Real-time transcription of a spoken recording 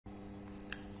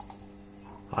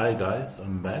Hi guys,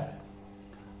 I'm back.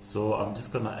 So I'm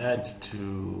just gonna add to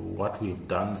what we've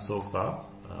done so far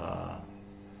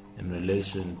in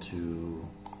relation to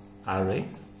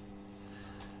arrays.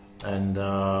 And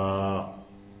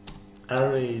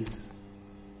arrays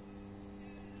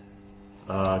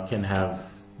can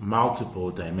have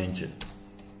multiple dimensions.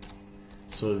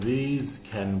 So these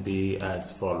can be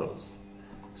as follows.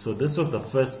 So this was the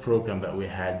first program that we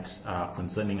had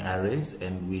concerning arrays,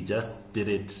 and we just did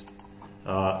it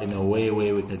in a way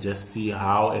where we can just see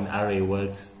how an array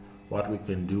works, what we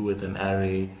can do with an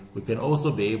array. We can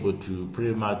also be able to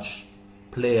pretty much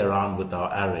play around with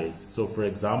our arrays. So for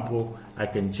example, I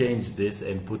can change this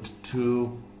and put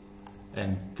 2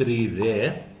 and 3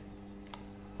 there.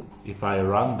 If I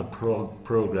run the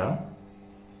program,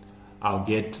 I'll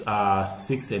get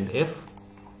 6 and F.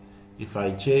 If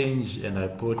I change and I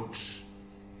put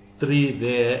 3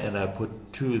 there and I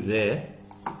put 2 there,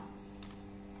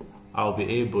 I'll be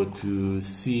able to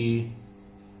see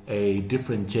a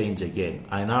different change again.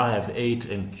 I now have 8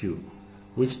 and Q,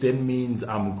 which then means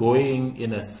I'm going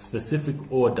in a specific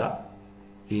order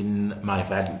in my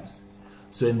values.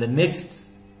 So in the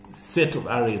next set of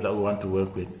arrays that we want to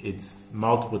work with, it's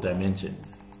multiple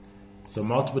dimensions. So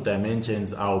multiple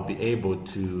dimensions, I'll be able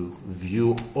to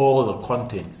view all the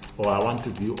contents, or I want to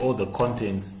view all the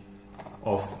contents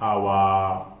of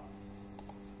our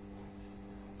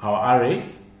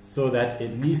arrays, so that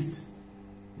at least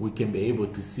we can be able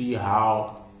to see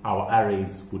how our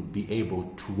arrays would be able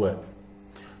to work.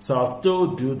 So I'll still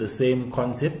do the same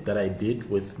concept that I did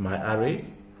with my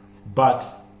arrays, but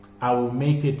I will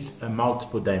make it a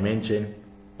multiple dimension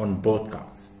on both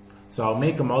counts. So I'll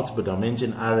make a multiple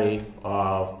dimension array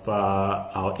of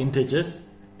our integers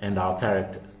and our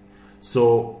characters.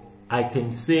 So I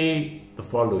can say the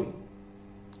following: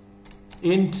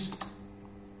 int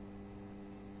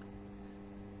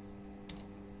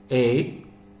A,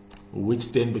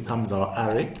 which then becomes our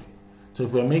array. So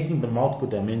if we're making the multiple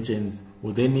dimensions,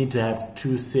 we'll then need to have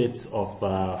 2 sets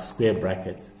of square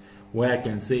brackets, where I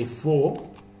can say 4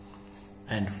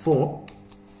 and 4.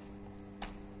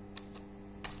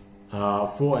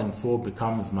 4 and 4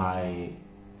 becomes my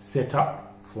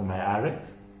setup for my array,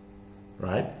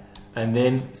 right? And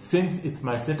then since it's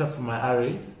my setup for my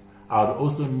arrays, I would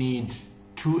also need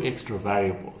 2 extra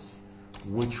variables,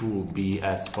 which will be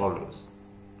as follows: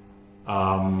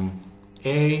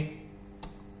 A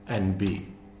and B.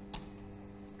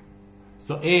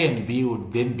 So A and B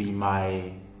would then be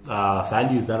my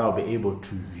values that I'll be able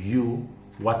to view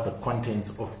what the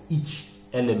contents of each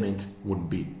element would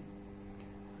be.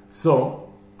 So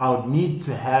I would need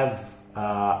to have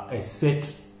a set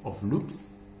of loops,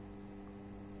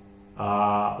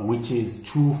 which is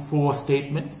true for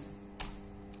statements.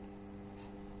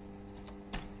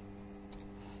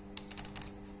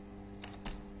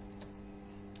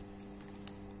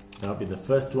 That'll be the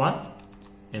first one,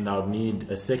 and I'll need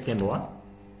a second one,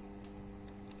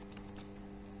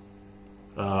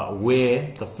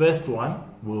 where the first one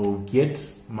will get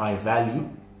my value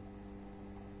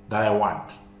that I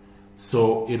want.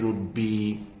 So it would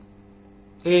be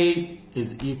A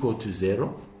is equal to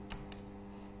 0.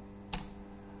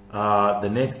 The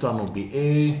next one will be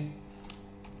A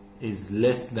is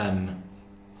less than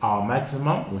our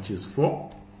maximum, which is 4.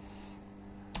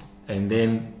 And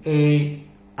then A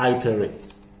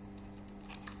iterates.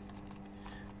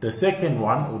 The second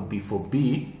one would be for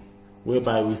B,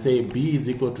 whereby we say B is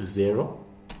equal to 0,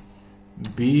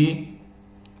 B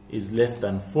is less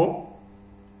than 4,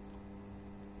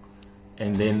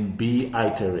 and then B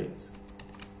iterates,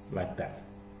 like that.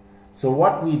 So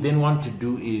what we then want to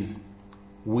do is,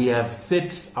 we have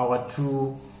set our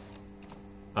 2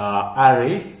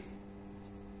 arrays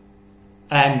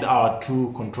and our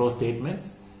 2 control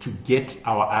statements to get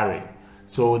our array.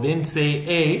 So then say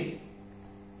A,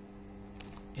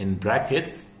 in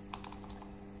brackets,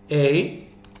 A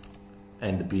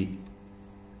and B.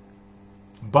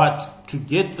 But to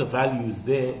get the values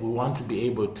there, we want to be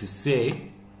able to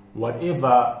say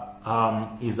whatever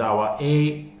is our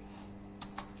A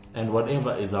and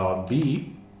whatever is our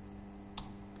B,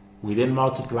 we then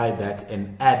multiply that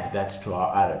and add that to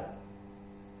our array.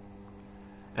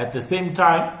 At the same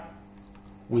time,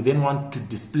 we then want to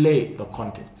display the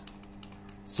content.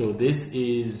 So this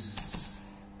is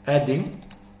adding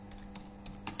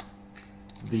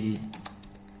the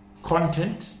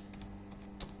content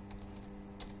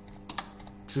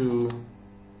to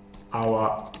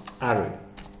our array.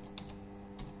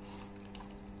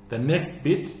 The next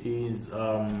bit is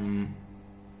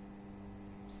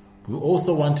we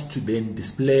also want to then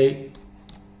display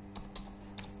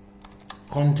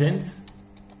contents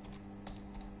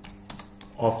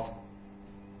of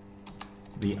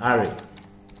the array.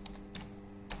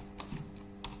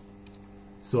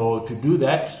 So to do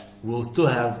that, we'll still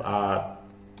have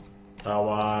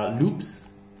our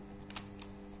loops,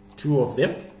 2 of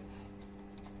them,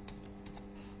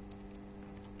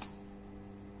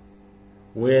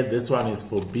 where this one is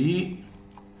for B,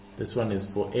 this one is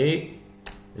for A,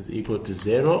 is equal to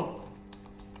 0,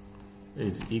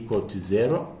 is equal to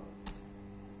 0.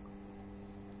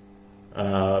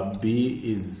 B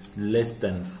is less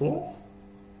than 4.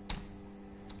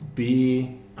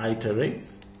 B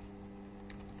iterates.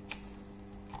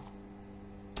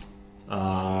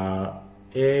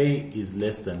 A is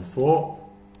less than 4.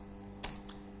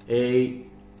 A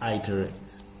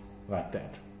iterates, like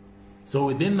that. So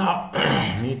we then now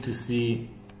need to see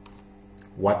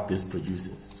what this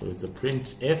produces. So it's a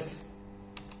printf,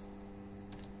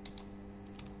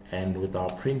 and with our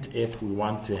printf we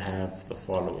want to have the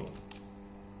following.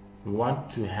 We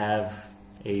want to have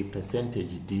a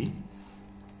 %d,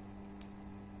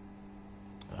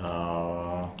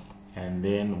 and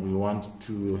then we want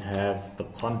to have the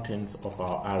contents of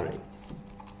our array,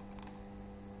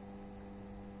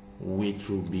 which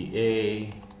will be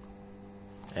A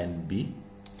and B,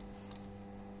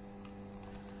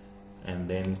 and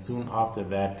then soon after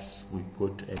that we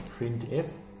put a printf,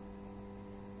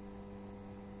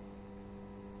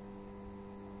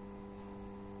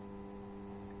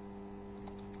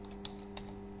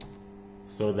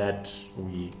 so that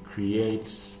we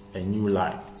create a new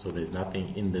line. So there's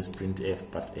nothing in this printf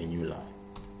but a new line,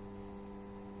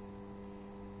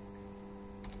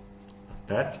 like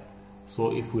that.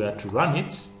 So if we are to run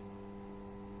it,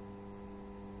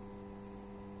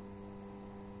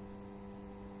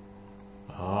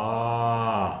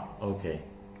 okay,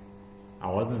 I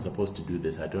wasn't supposed to do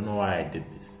this. I don't know why I did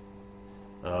this.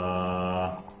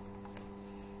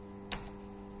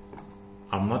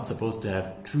 I'm not supposed to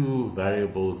have 2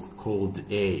 variables called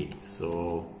A,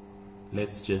 so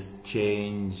let's just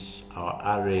change our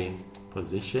array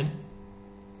position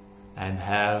and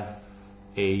have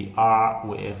a R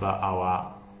wherever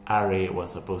our array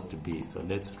was supposed to be. So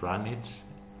let's run it.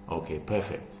 Okay,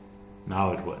 perfect.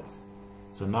 Now it works.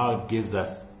 So now it gives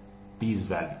us these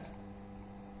values,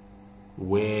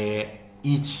 where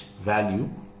each value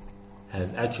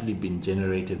has actually been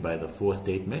generated by the for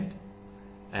statement,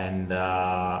 and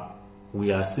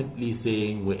we are simply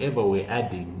saying wherever we're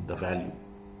adding the value,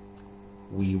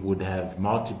 we would have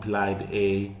multiplied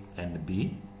A and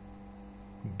B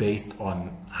based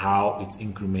on how it's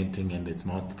incrementing and it's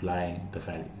multiplying the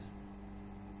values.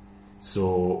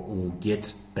 So we'll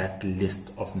get that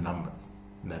list of numbers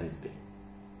that is there.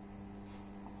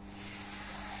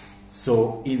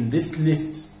 So in this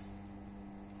list,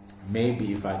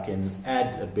 maybe if I can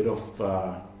add a bit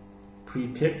of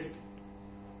pretext,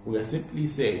 we are simply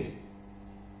saying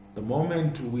the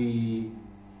moment we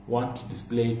want to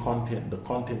display the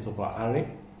contents of our array,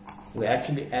 we're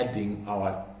actually adding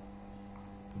our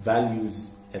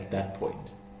values at that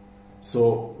point.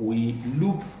 So we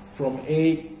loop from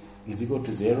A is equal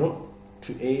to 0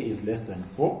 to A is less than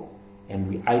 4, and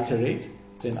we iterate.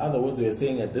 So in other words, we're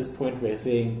saying at this point, we're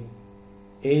saying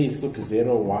A is equal to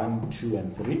 0, 1, 2,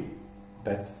 and 3.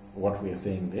 That's what we're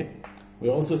saying there.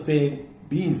 We're also saying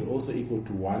B is also equal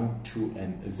to 1, 2,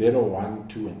 and 0, 1,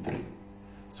 2, and 3.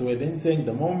 So we're then saying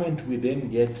the moment we then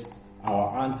get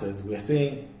our answers, we're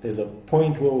saying there's a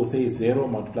point where we'll say 0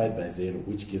 multiplied by 0,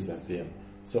 which gives us 0.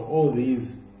 So all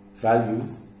these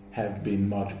values have been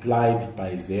multiplied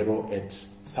by 0 at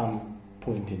some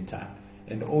point in time.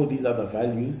 And all these other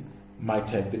values might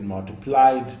have been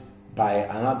multiplied by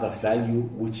another value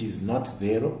which is not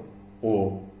 0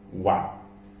 or 1.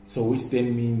 So which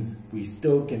then means we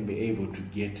still can be able to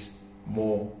get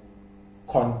more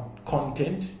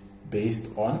content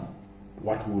based on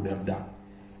what we would have done.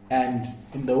 And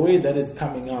in the way that it's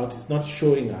coming out, it's not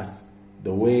showing us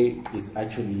the way it's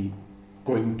actually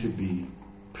going to be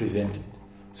presented.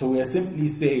 So we are simply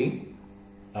saying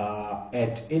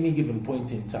at any given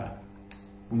point in time,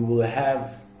 we will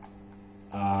have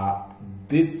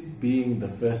this being the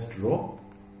first row,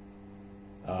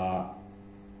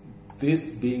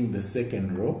 this being the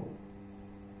second row,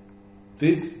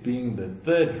 this being the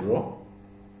third row,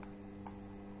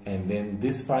 and then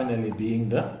this finally being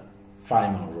the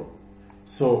final row.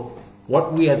 So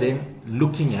what we are then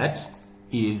looking at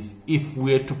is if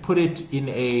we are to put it in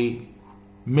a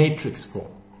matrix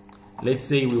form. Let's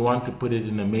say we want to put it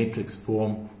in a matrix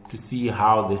form to see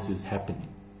how this is happening.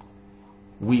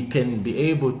 We can be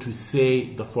able to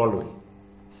say the following.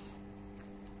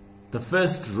 The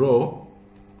first row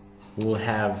will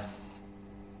have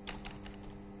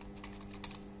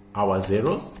our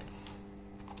zeros,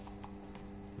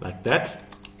 like that.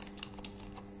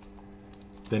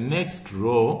 The next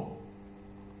row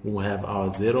will have our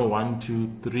 0, 1, 2,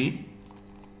 3.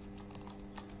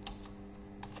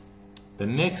 The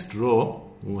next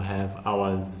row will have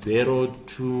our 0,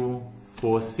 2,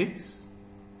 4, 6.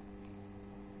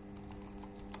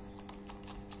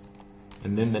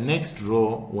 And then the next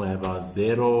row will have our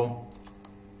 0,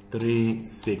 3,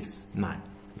 6, 9,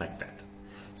 like that.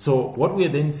 So what we are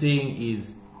then saying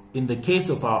is, in the case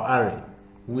of our array,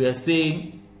 we are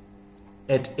saying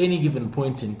at any given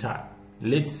point in time,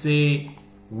 let's say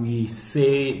we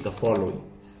say the following.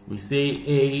 We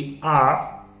say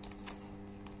AR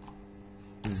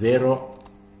 0,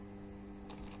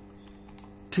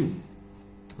 2,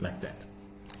 like that.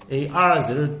 AR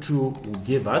 0, 2 will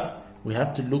give us, we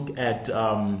have to look at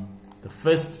the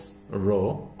first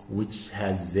row, which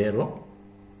has 0.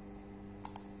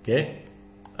 Okay,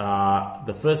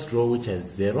 the first row which has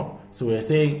 0. So we're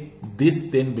saying this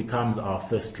then becomes our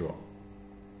first row,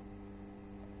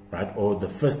 right? Or the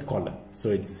first column. So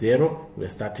it's 0. We're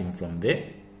starting from there.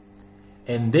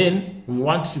 And then we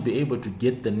want to be able to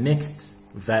get the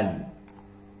next value,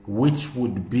 which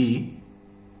would be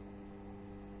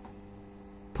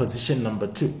position number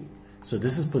 2. So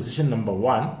this is position number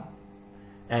 1,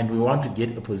 and we want to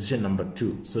get a position number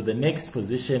 2. So the next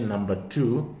position number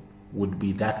 2 would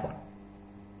be that one,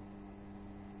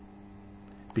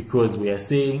 because we are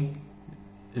saying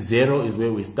 0 is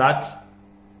where we start.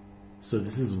 So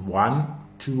this is 1,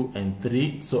 2, and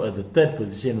 3. So at the third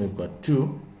position we've got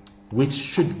 2, which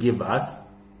should give us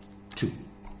 2,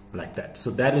 like that. So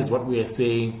that is what we are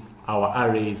saying our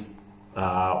arrays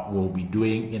will be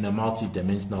doing in a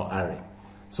multi-dimensional array.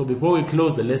 So before we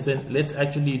close the lesson, let's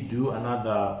actually do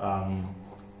another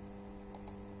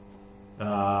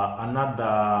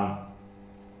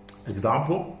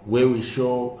example where we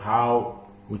show how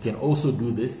we can also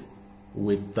do this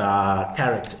with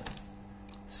character.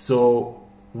 So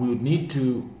we would need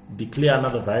to declare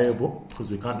another variable,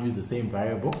 because we can't use the same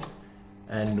variable,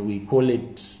 and we call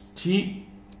it t,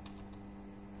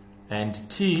 and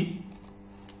t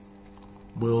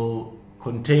will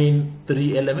contain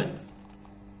 3 elements.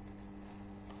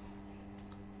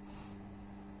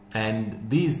 And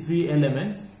these 3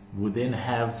 elements will then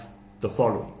have the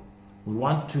following. We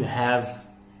want to have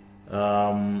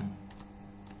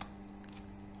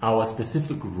our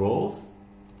specific rows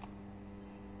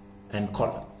and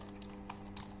columns.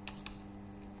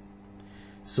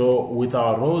 So with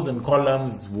our rows and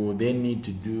columns, we'll then need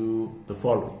to do the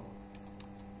following.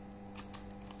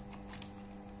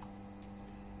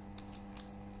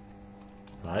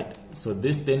 Right? So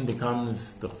this then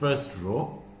becomes the first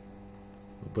row.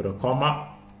 We put a comma.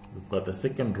 We've got the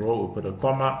second row, we put a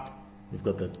comma. We've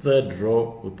got the third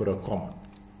row, we put a comma.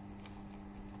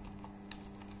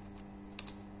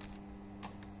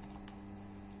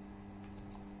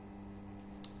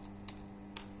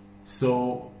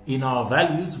 So in our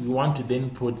values, we want to then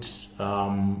put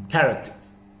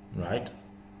characters, right?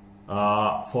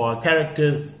 For our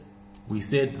characters, we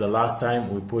said the last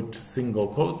time we put single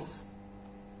quotes.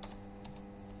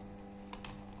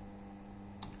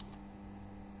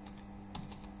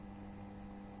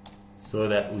 So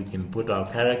that we can put our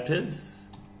characters.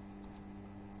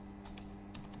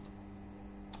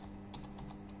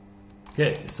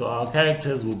 Okay, so our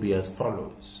characters will be as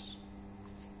follows.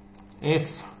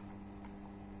 F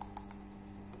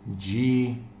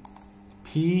G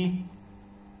P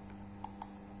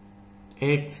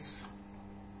X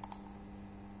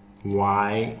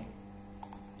Y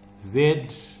Z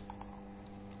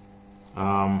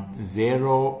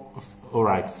 0, all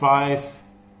right, 5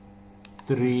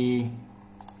 3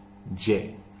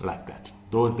 J, like that.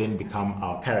 Those then become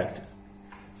our characters.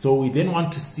 So we then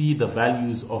want to see the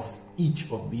values of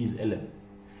each of these elements.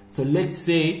 So let's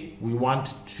say we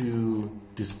want to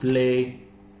display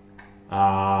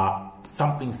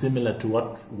something similar to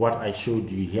what I showed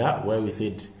you here, where we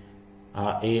said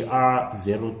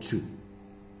AR02.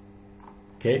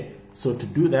 Okay, so to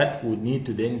do that, we need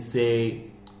to then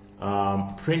say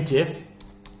printf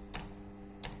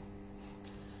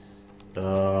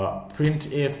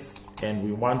printf, and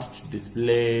we want to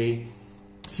display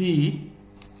t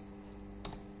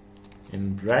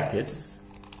in brackets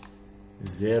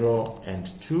 0 and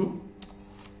 2,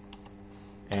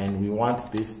 and we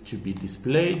want this to be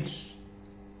displayed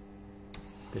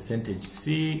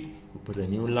 %c. We put a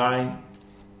new line,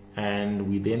 and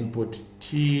we then put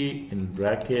t in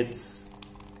brackets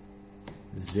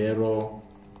 0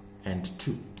 and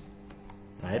 2,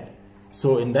 right?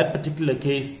 So in that particular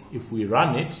case, if we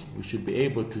run it, we should be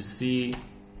able to see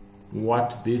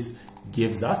what this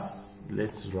gives us.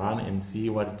 Let's run and see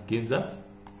what it gives us.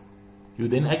 you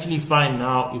then actually find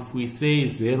now if we say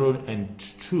 0 and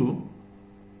 2,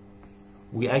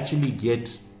 we actually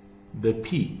get the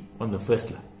P on the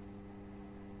first line.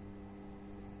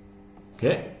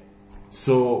 Okay,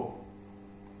 so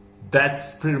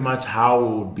that's pretty much how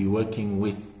we would be working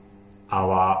with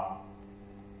our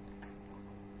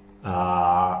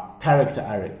character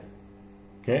arrays.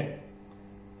 Okay,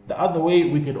 the other way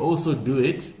we could also do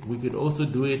it,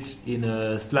 in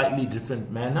a slightly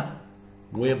different manner,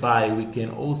 whereby we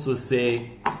can also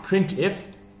say printf,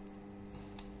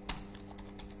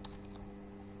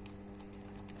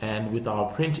 and with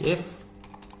our printf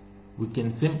we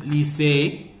can simply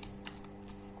say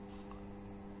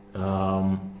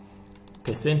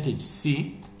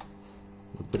 %C,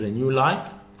 we put a new line,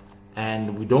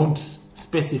 and we don't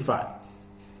specify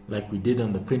like we did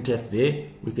on the printf there.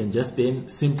 We can just then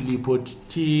simply put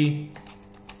T,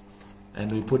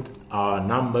 and we put our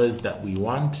numbers that we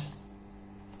want,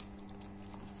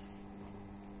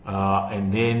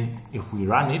 and then if we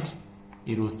run it,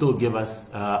 it will still give us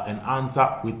an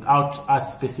answer without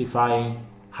us specifying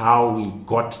how we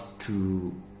got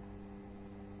to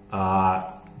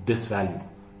this value.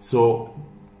 So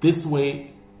this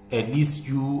way, at least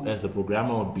you as the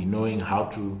programmer would be knowing how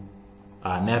to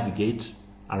navigate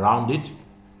around it,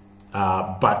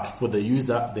 but for the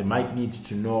user, they might need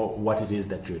to know what it is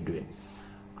that you're doing.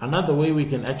 Another way we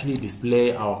can actually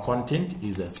display our content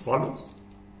is as follows.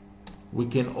 We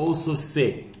can also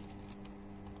say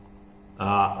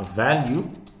a value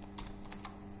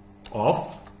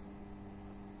of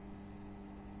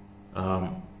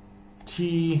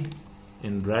T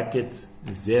in brackets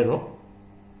 0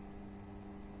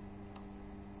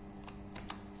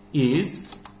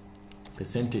 is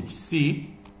 %C.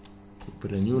 We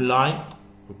put a new line,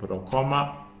 we put a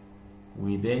comma,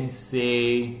 we then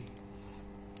say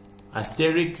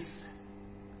asterisk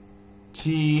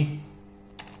T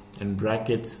in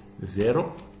brackets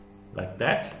 0, like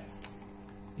that.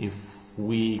 If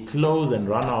we close and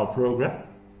run our program,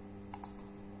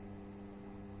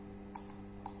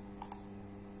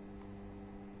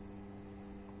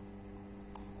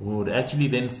 we would actually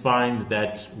then find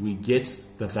that we get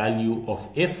the value of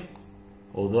F,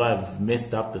 although I've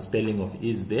messed up the spelling of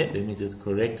is there. Let me just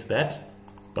correct that.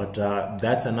 But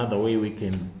that's another way we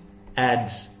can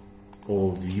add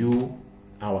or view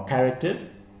our characters.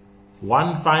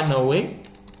 One final way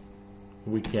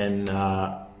we can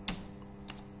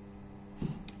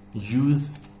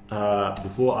use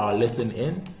before our lesson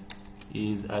ends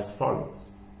is as follows.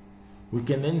 We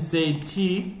can then say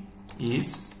T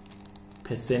is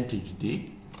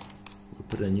 %D. We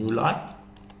put a new line,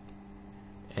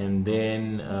 and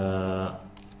then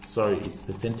sorry, it's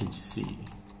 %C,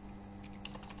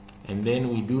 and then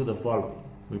we do the following.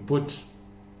 We put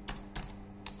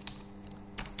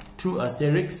 2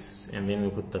 asterisks, and then we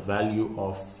put the value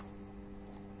of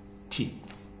T,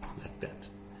 like that.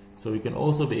 So we can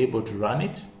also be able to run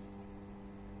it.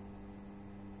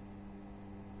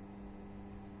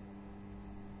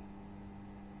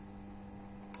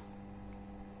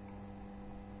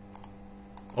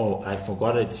 Oh, I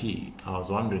forgot a T. I was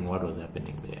wondering what was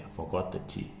happening there. I forgot the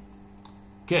T.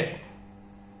 Okay,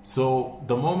 so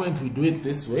the moment we do it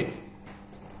this way,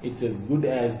 it's as good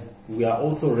as we are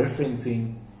also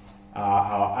referencing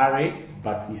our array,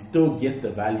 but we still get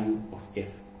the value of F.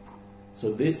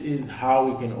 So this is how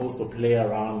we can also play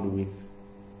around with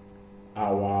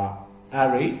our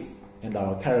arrays and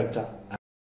our character